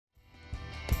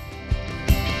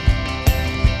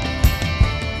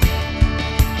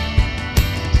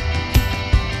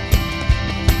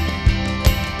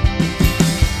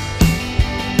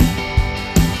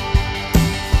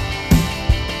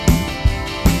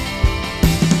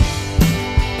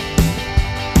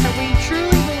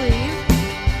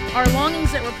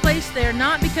longings that were placed there,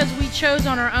 not because we chose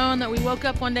on our own, that we woke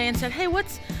up one day and said, hey, what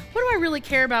do I really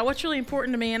care about? What's really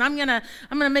important to me? And I'm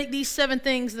gonna make these 7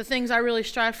 things the things I really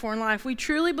strive for in life. We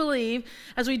truly believe,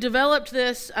 as we developed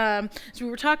this, as we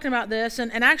were talking about this,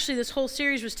 and actually this whole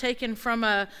series was taken from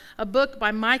a book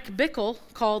by Mike Bickle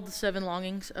called The 7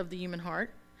 Longings of the Human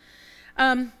Heart.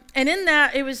 And in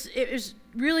that, it was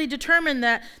really determined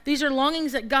that these are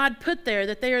longings that God put there,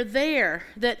 that they are there,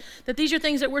 that these are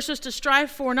things that we're supposed to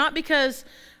strive for, not because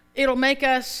it'll make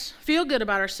us feel good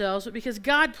about ourselves, but because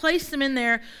God placed them in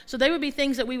there so they would be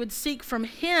things that we would seek from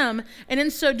Him, and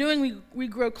in so doing, we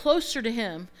grow closer to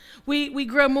Him. We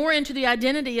grow more into the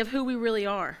identity of who we really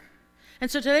are.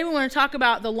 And so today we want to talk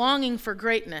about the longing for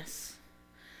greatness.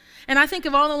 And I think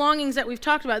of all the longings that we've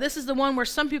talked about, this is the one where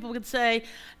some people could say,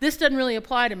 this doesn't really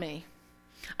apply to me.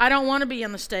 I don't want to be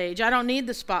on the stage. I don't need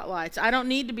the spotlights. I don't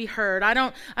need to be heard. I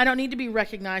don't need to be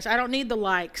recognized. I don't need the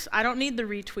likes. I don't need the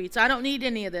retweets. I don't need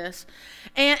any of this.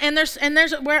 And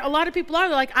there's where a lot of people are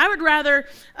like, I would rather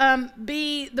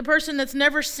be the person that's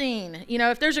never seen. You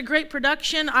know, if there's a great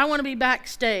production, I want to be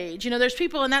backstage. You know, there's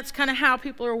people, and that's kind of how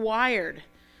people are wired.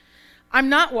 I'm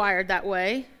not wired that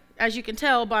way, as you can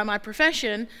tell by my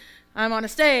profession. I'm on a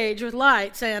stage with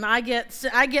lights, and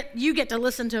you get to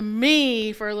listen to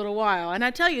me for a little while. And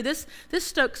I tell you, this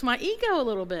stokes my ego a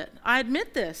little bit. I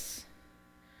admit this.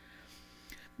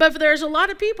 But there's a lot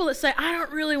of people that say, I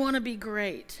don't really want to be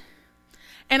great.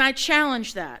 And I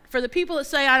challenge that. For the people that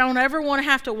say, I don't ever want to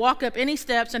have to walk up any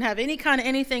steps and have any kind of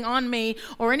anything on me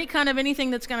or any kind of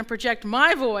anything that's going to project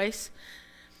my voice,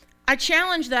 I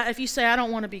challenge that if you say, I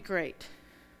don't want to be great.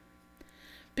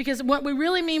 Because what we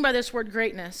really mean by this word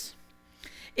greatness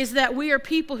is that we are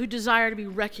people who desire to be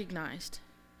recognized.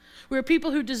 We are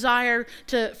people who desire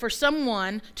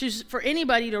for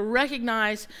anybody to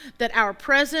recognize that our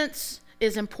presence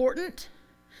is important,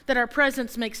 that our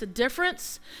presence makes a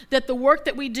difference, that the work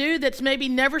that we do that's maybe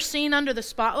never seen under the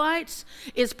spotlights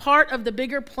is part of the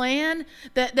bigger plan,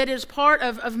 that is part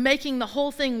of making the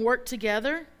whole thing work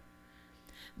together.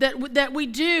 That we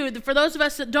do, for those of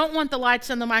us that don't want the lights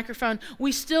and the microphone,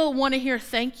 we still want to hear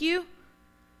thank you.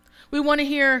 We want to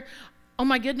hear, oh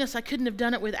my goodness, I couldn't have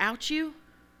done it without you.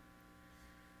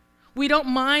 We don't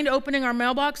mind opening our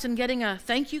mailbox and getting a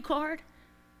thank you card.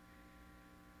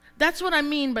 That's what I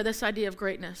mean by this idea of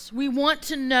greatness. We want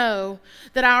to know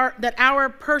that our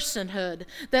personhood,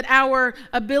 that our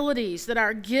abilities, that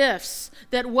our gifts,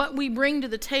 that what we bring to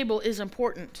the table is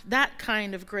important. That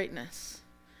kind of greatness.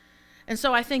 And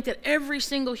so I think that every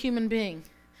single human being,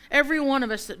 every one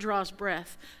of us that draws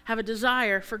breath, have a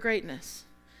desire for greatness.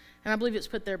 And I believe it's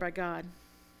put there by God.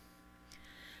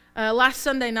 Last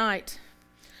Sunday night,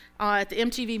 at the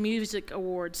MTV Music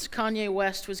Awards, Kanye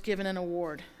West was given an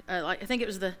award. I think it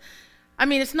was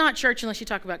it's not church unless you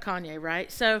talk about Kanye,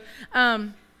 right? So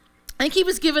I think he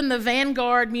was given the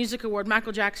Vanguard Music Award,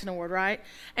 Michael Jackson Award, right?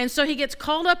 And so he gets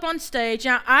called up on stage.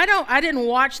 Now, I didn't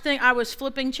watch things. I was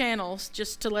flipping channels,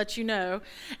 just to let you know.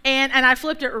 And I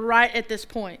flipped it right at this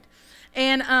point.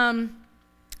 And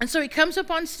so he comes up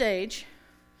on stage.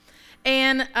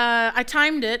 And I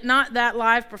timed it, not that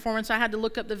live performance. I had to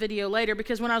look up the video later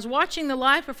because when I was watching the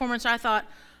live performance, I thought,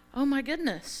 oh my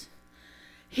goodness.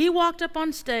 He walked up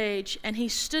on stage and he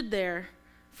stood there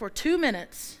for 2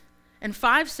 minutes and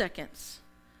 5 seconds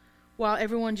while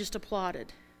everyone just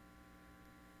applauded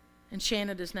and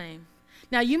chanted his name.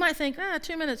 Now you might think,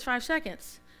 2 minutes, 5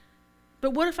 seconds.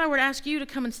 But what if I were to ask you to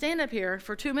come and stand up here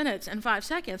for 2 minutes and 5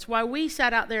 seconds while we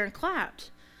sat out there and clapped?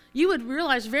 You would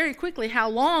realize very quickly how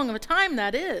long of a time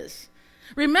that is.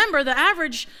 Remember, the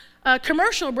average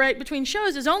commercial break between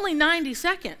shows is only 90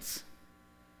 seconds.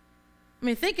 I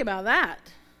mean, think about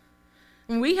that.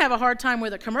 And we have a hard time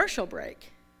with a commercial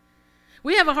break.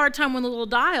 We have a hard time when the little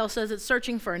dial says it's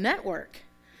searching for a network.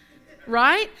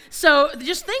 Right? So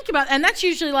just think about it. And that's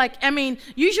usually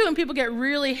usually when people get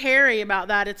really hairy about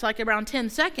that, it's like around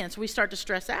 10 seconds, we start to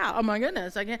stress out. Oh my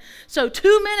goodness. So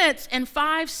 2 minutes and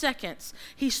 5 seconds,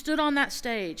 he stood on that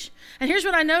stage. And here's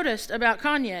what I noticed about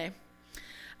Kanye.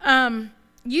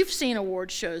 You've seen award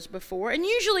shows before, and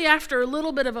usually after a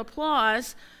little bit of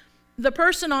applause, the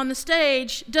person on the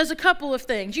stage does a couple of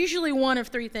things, usually one of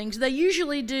 3 things. They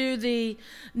usually do the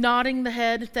nodding the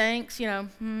head, thanks,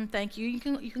 thank you. You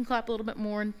can clap a little bit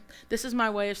more, and this is my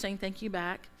way of saying thank you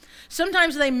back.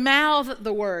 Sometimes they mouth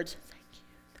the words, thank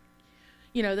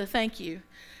you, the thank you.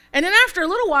 And then after a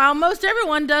little while, most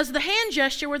everyone does the hand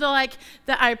gesture where they're like,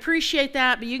 I appreciate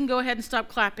that, but you can go ahead and stop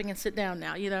clapping and sit down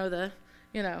now, He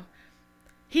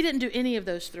didn't do any of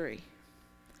those 3.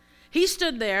 He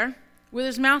stood there with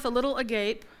his mouth a little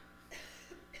agape.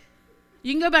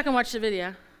 You can go back and watch the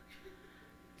video.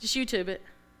 Just YouTube it.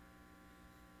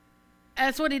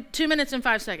 That's what 2 minutes and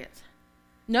 5 seconds.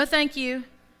 No thank you,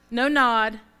 no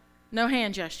nod, no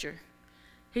hand gesture.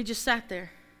 He just sat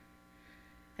there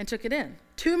and took it in.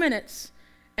 2 minutes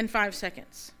and 5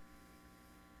 seconds.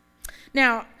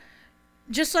 Now,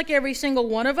 just like every single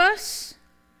one of us,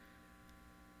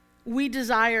 we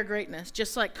desire greatness,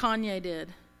 just like Kanye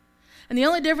did. And the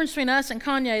only difference between us and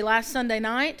Kanye last Sunday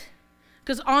night,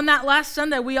 because on that last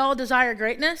Sunday, we all desire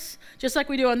greatness, just like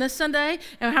we do on this Sunday,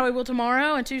 and how we will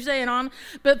tomorrow and Tuesday and on.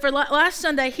 But for last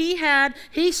Sunday,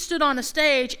 he stood on a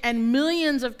stage, and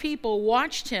millions of people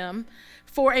watched him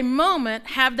for a moment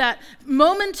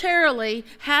momentarily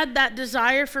had that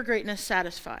desire for greatness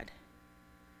satisfied.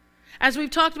 As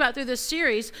we've talked about through this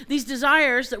series, these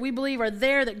desires that we believe are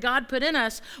there that God put in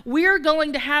us, we're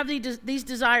going to have these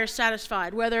desires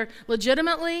satisfied, whether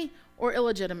legitimately or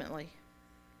illegitimately.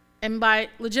 And by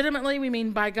legitimately, we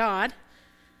mean by God.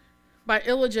 By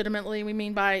illegitimately, we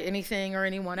mean by anything or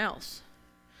anyone else.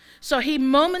 So he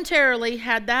momentarily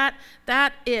had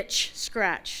that itch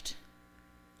scratched.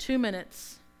 2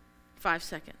 minutes, 5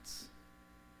 seconds.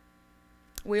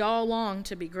 We all long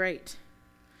to be great.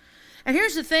 And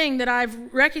here's the thing that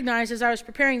I've recognized as I was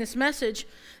preparing this message,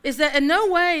 is that in no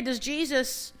way does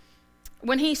Jesus,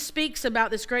 when he speaks about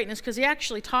this greatness, because he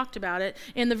actually talked about it,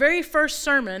 in the very first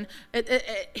sermon,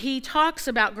 he talks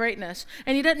about greatness.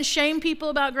 And he doesn't shame people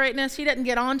about greatness. He doesn't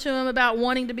get on to them about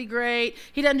wanting to be great.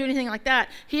 He doesn't do anything like that.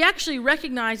 He actually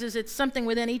recognizes it's something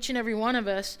within each and every one of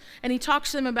us, and he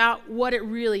talks to them about what it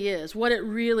really is, what it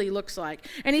really looks like.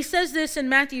 And he says this in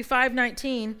Matthew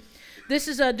 5:19. This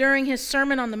is during his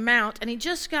Sermon on the Mount, and he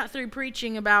just got through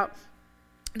preaching about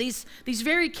these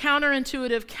very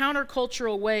counterintuitive,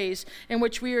 countercultural ways in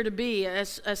which we are to be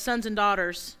as sons and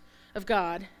daughters of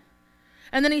God.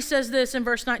 And then he says this in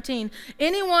verse 19,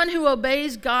 anyone who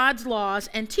obeys God's laws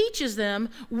and teaches them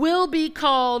will be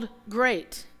called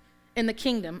great in the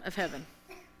kingdom of heaven.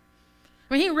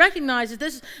 I mean, he recognizes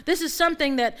this is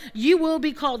something that you will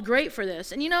be called great for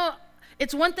this. And you know,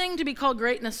 it's one thing to be called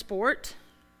great in a sport.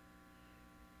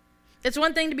 It's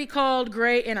one thing to be called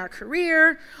great in our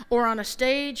career or on a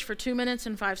stage for 2 minutes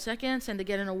and 5 seconds and to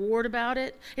get an award about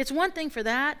it. It's one thing for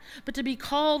that, but to be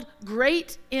called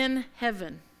great in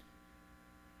heaven,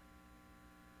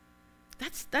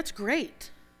 that's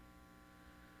great.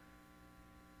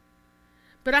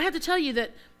 But I have to tell you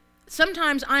that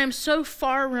sometimes I am so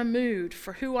far removed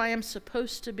for who I am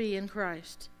supposed to be in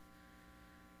Christ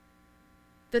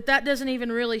that doesn't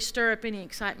even really stir up any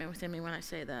excitement within me when I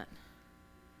say that.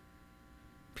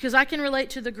 Because I can relate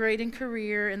to the great in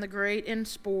career and the great in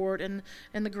sport and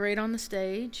the great on the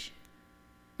stage.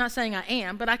 Not saying I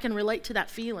am, but I can relate to that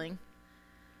feeling.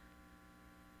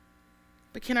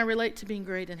 But can I relate to being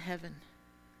great in heaven?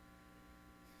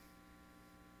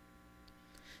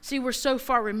 See, we're so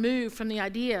far removed from the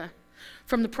idea,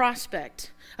 from the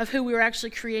prospect of who we were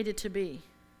actually created to be.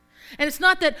 And it's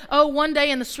not that, one day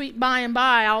in the sweet by and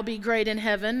by I'll be great in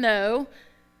heaven. No.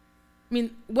 I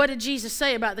mean, what did Jesus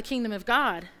say about the kingdom of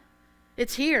God?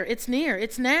 It's here, it's near,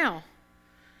 it's now.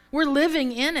 We're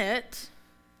living in it.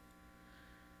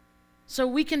 So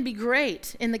we can be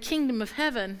great in the kingdom of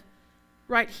heaven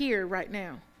right here, right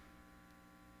now.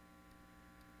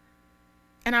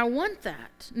 And I want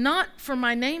that, not for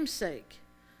my name's sake,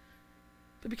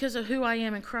 but because of who I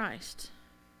am in Christ.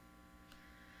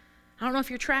 I don't know if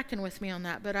you're tracking with me on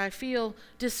that, but I feel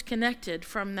disconnected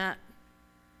from that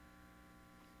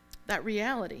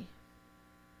reality.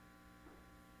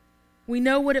 We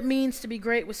know what it means to be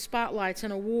great with spotlights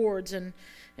and awards and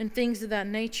things of that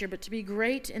nature, but to be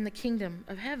great in the kingdom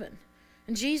of heaven.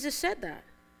 And Jesus said that.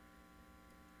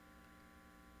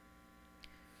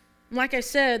 Like I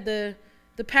said,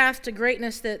 the path to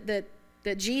greatness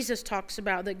that Jesus talks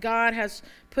about, that God has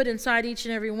put inside each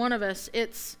and every one of us,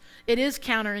 it is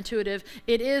counterintuitive.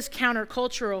 It is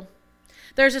countercultural.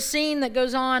 There's a scene that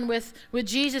goes on with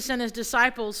Jesus and his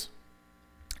disciples.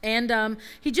 And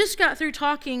he just got through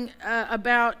talking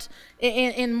about,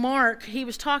 in Mark, he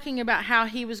was talking about how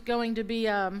he was going to be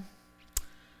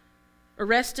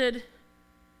arrested,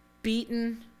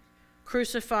 beaten,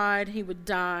 crucified, he would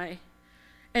die,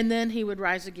 and then he would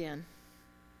rise again.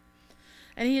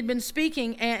 And he had been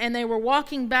speaking, and they were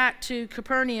walking back to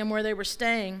Capernaum where they were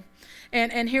staying.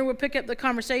 And here we'll pick up the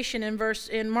conversation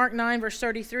in Mark 9, verse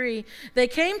 33. They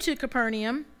came to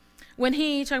Capernaum.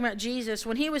 Talking about Jesus,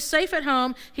 when he was safe at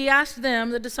home, he asked them,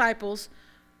 the disciples,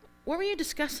 what were you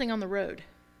discussing on the road?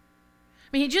 I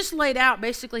mean, he just laid out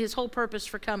basically his whole purpose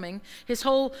for coming, his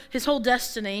whole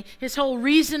destiny, his whole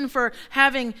reason for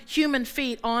having human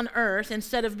feet on earth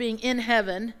instead of being in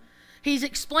heaven. He's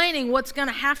explaining what's going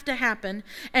to have to happen.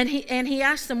 And he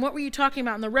asked them, what were you talking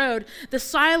about on the road? The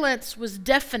silence was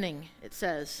deafening, it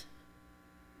says.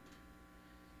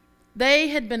 They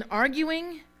had been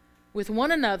arguing with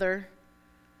one another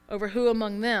over who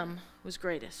among them was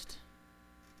greatest.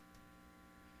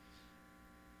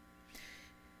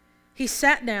 He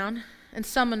sat down and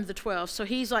summoned the 12. So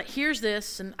he's like, here's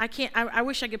this, and I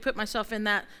wish I could put myself in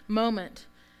that moment.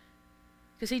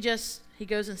 Because he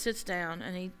goes and sits down,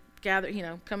 and he gathers,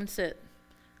 come and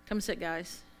sit,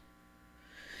 guys.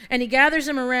 And he gathers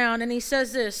them around, and he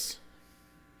says this,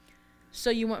 so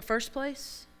you want first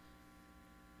place?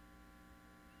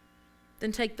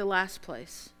 Then take the last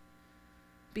place.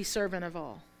 Be servant of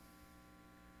all.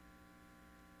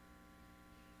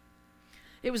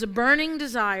 It was a burning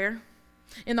desire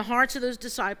in the hearts of those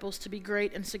disciples to be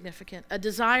great and significant, a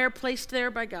desire placed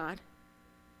there by God.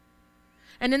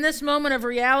 And in this moment of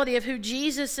reality of who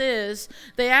Jesus is,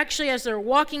 they actually, as they're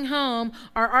walking home,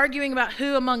 are arguing about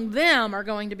who among them are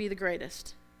going to be the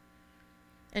greatest.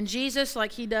 And Jesus,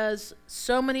 like he does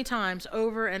so many times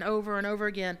over and over and over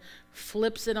again,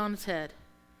 flips it on its head.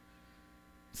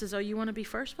 He says, oh, you want to be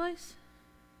first place?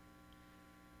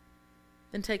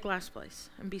 Then take last place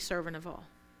and be servant of all.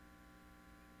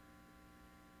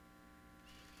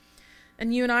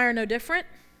 And you and I are no different.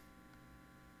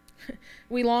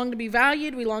 We long to be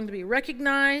valued. We long to be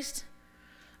recognized.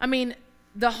 I mean,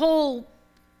 the whole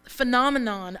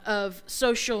phenomenon of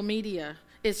social media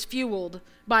is fueled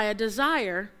by a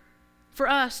desire for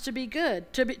us to be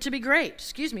good, to be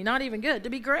great. Not even good, to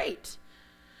be great.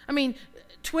 I mean,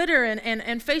 Twitter and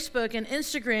Facebook and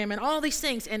Instagram and all these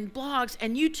things and blogs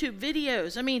and YouTube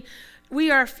videos. I mean,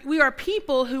 we are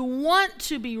people who want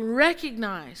to be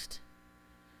recognized.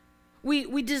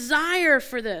 We desire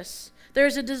for this.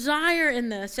 There's a desire in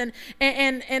this. And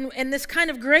this kind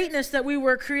of greatness that we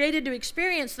were created to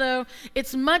experience, though,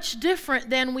 it's much different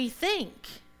than we think.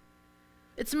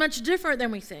 It's much different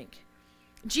than we think.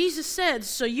 Jesus said,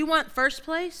 so you want first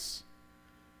place?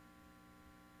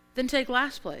 Then take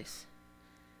last place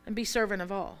and be servant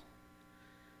of all.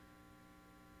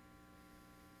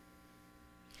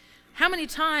 How many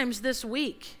times this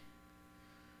week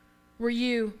were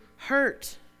you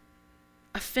hurt,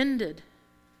 offended,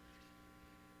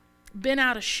 been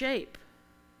out of shape,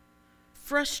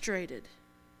 frustrated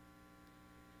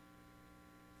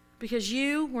because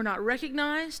you were not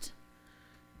recognized?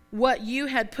 What you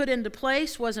had put into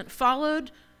place wasn't followed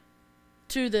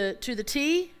to the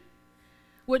T.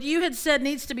 What you had said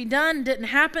needs to be done didn't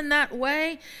happen that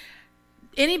way.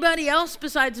 Anybody else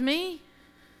besides me?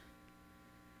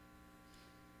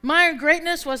 My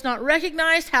greatness was not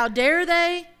recognized. How dare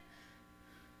they?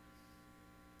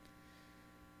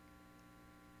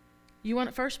 You want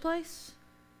it first place?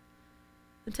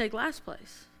 Then take last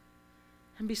place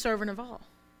and be servant of all.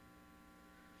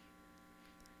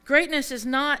 Greatness is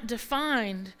not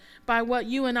defined by what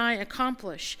you and I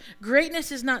accomplish.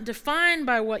 Greatness is not defined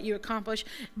by what you accomplish,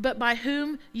 but by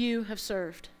whom you have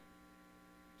served.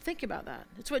 Think about that.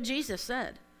 It's what Jesus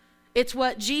said. It's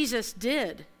what Jesus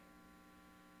did.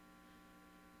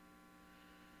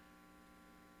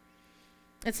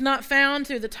 It's not found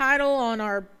through the title on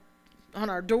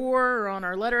our door or on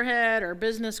our letterhead or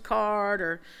business card,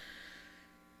 or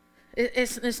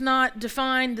it's not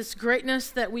defined, this greatness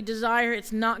that we desire.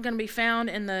 It's not going to be found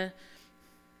in the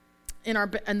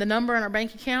number in our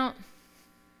bank account.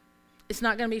 It's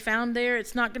not going to be found there.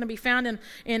 It's not going to be found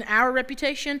in our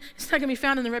reputation. It's not going to be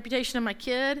found in the reputation of my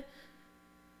kid.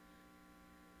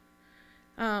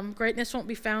 Greatness won't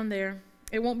be found there.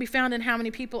 It won't be found in how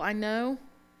many people I know.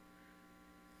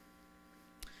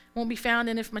 Won't be found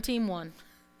in if my team won.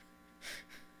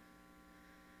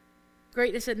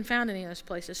 Greatness isn't found in any of those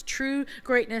places. True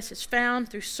greatness is found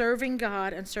through serving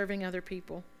God and serving other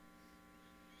people.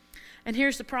 And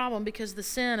here's the problem, because the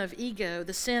sin of ego,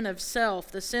 the sin of self,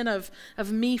 the sin of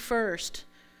me first,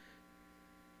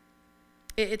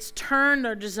 it's turned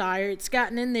our desire, it's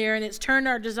gotten in there, and it's turned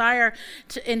our desire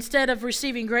to, instead of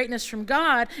receiving greatness from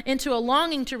God, into a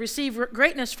longing to receive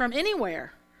greatness from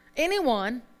anywhere,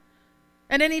 anyone,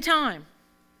 at any time.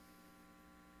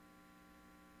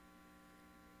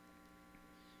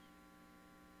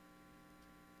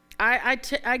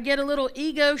 I get a little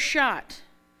ego shot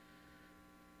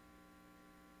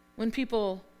when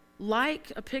people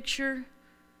like a picture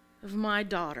of my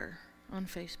daughter on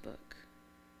Facebook.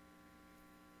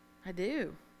 I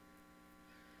do.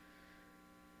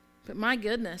 But my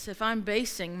goodness, if I'm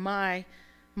basing my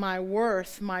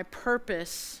worth, my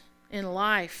purpose in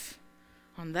life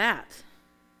on that,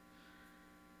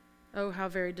 oh, how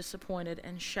very disappointed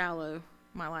and shallow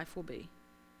my life will be.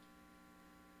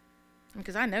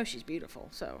 Because I know she's beautiful,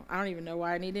 so I don't even know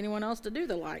why I need anyone else to do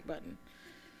the like button.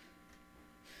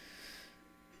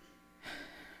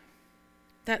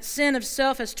 That sin of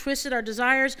self has twisted our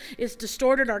desires, it's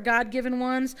distorted our God-given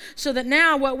ones, so that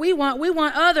now what we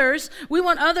want others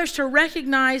to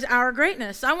recognize our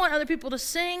greatness. I want other people to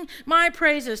sing my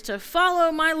praises, to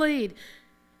follow my lead.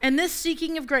 And this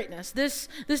seeking of greatness, this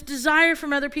desire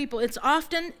from other people, it's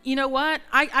often, you know what,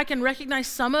 I can recognize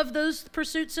some of those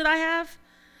pursuits that I have,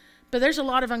 but there's a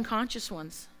lot of unconscious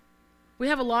ones. We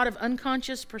have a lot of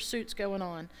unconscious pursuits going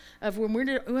on of when we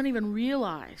don't even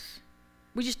realize.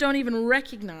 We just don't even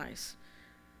recognize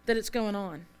that it's going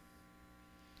on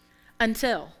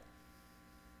until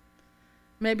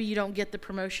maybe you don't get the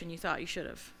promotion you thought you should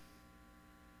have.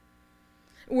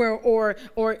 Or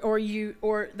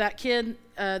that kid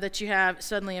that you have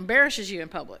suddenly embarrasses you in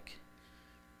public.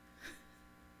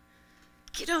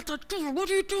 Get out the door, what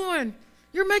are you doing?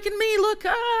 You're making me look,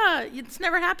 It's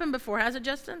never happened before, has it,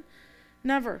 Justin?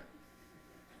 Never.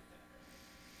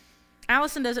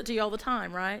 Allison does it to you all the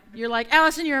time, right? You're like,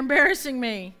 Allison, you're embarrassing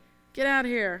me. Get out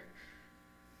of here.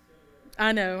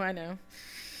 I know.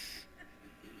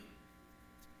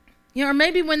 You know, or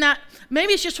maybe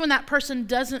it's just when that person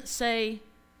doesn't say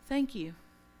thank you.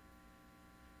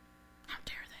 How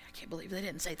dare they? I can't believe they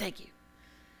didn't say thank you.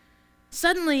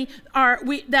 Suddenly,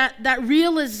 that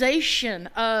realization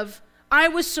of I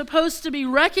was supposed to be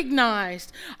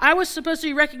recognized. I was supposed to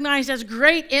be recognized as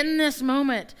great in this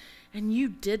moment. And you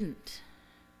didn't.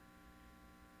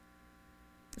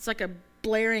 It's like a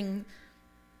blaring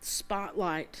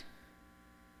spotlight.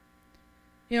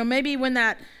 You know, maybe when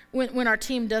our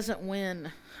team doesn't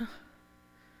win.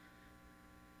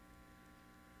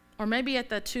 Or maybe at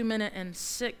the 2-minute and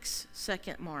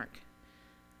 6-second mark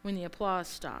when the applause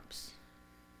stops.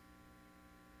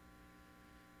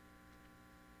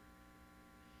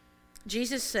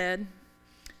 Jesus said,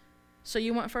 so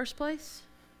you want first place?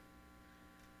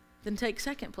 Then take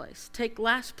second place, take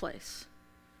last place,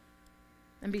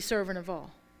 and be servant of all.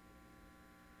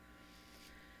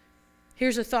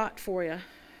 Here's a thought for you,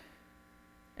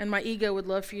 and my ego would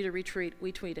love for you to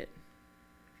retweet it.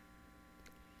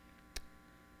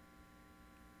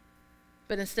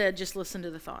 But instead, just listen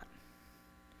to the thought.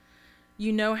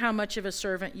 You know how much of a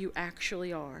servant you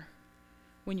actually are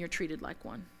when you're treated like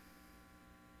one.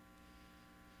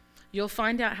 You'll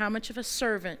find out how much of a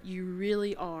servant you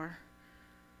really are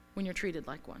when you're treated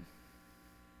like one.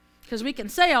 Because we can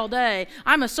say all day,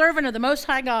 I'm a servant of the Most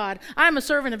High God. I'm a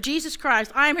servant of Jesus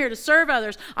Christ. I'm here to serve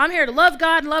others. I'm here to love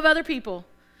God and love other people.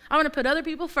 I'm going to put other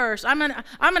people first. I'm going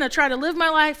to try to live my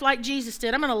life like Jesus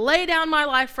did. I'm going to lay down my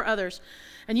life for others.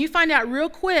 And you find out real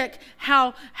quick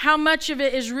how much of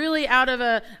it is really out of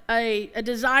a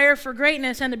desire for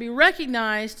greatness and to be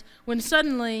recognized when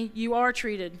suddenly you are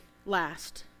treated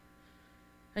last.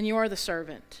 And you are the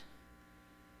servant.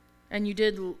 And you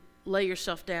did lay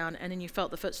yourself down, and then you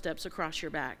felt the footsteps across your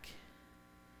back.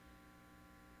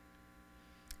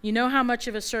 You know how much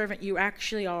of a servant you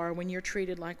actually are when you're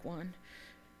treated like one.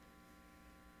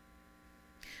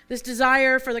 This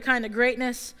desire for the kind of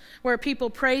greatness where people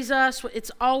praise us,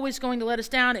 it's always going to let us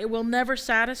down. It will never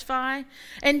satisfy.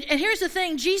 And here's the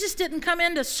thing, Jesus didn't come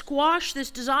in to squash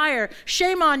this desire.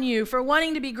 Shame on you for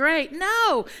wanting to be great.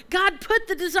 No, God put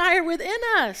the desire within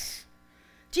us.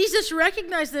 Jesus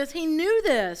recognized this. He knew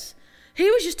this. He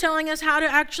was just telling us how to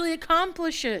actually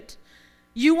accomplish it.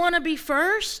 You want to be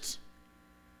first?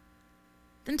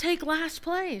 Then take last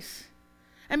place.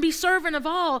 And be servant of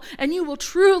all, and you will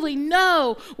truly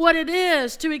know what it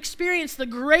is to experience the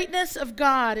greatness of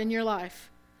God in your life.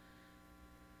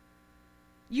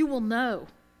 You will know.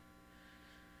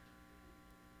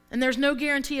 And there's no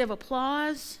guarantee of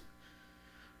applause,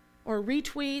 or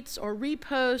retweets, or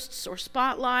reposts, or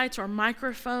spotlights, or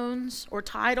microphones, or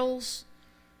titles.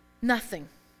 Nothing.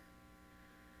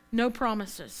 No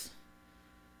promises.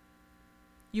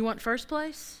 You want first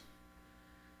place?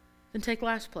 Then take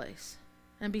last place.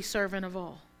 And be servant of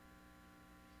all.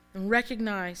 And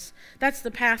recognize that's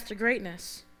the path to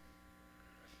greatness.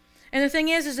 And the thing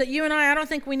is that you and I don't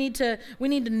think we need to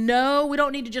know, we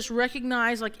don't need to just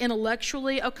recognize like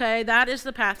intellectually, okay, that is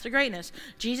the path to greatness.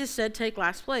 Jesus said take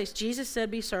last place. Jesus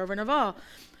said be servant of all.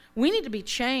 We need to be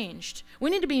changed. We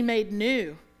need to be made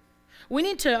new. We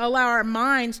need to allow our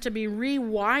minds to be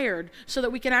rewired so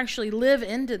that we can actually live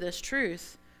into this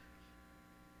truth.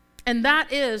 And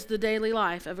that is the daily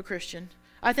life of a Christian.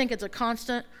 I think it's a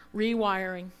constant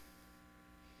rewiring,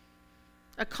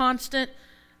 a constant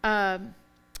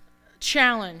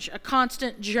challenge, a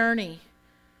constant journey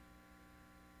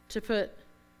to put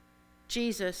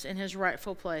Jesus in his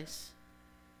rightful place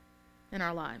in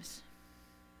our lives.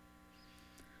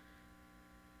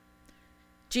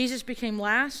 Jesus became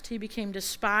last. He became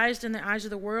despised in the eyes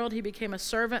of the world. He became a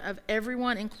servant of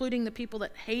everyone, including the people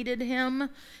that hated him,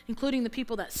 including the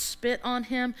people that spit on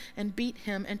him and beat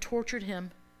him and tortured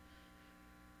him.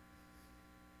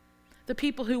 The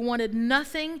people who wanted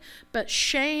nothing but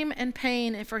shame and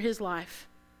pain for his life.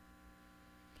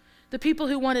 The people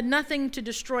who wanted nothing to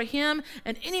destroy him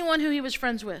and anyone who he was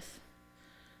friends with.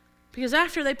 Because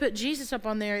after they put Jesus up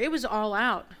on there, it was all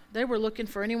out. They were looking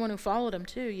for anyone who followed him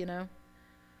too, you know.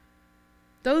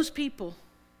 Those people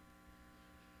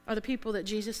are the people that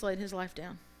Jesus laid his life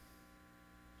down.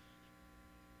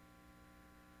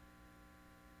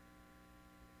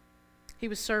 He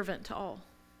was servant to all.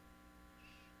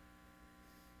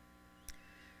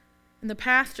 And the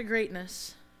path to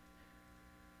greatness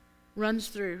runs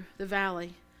through the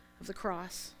valley of the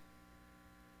cross.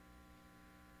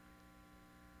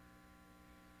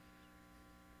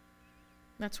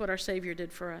 That's what our Savior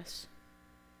did for us.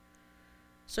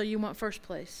 So you want first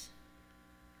place,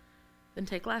 then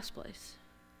take last place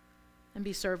and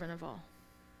be servant of all.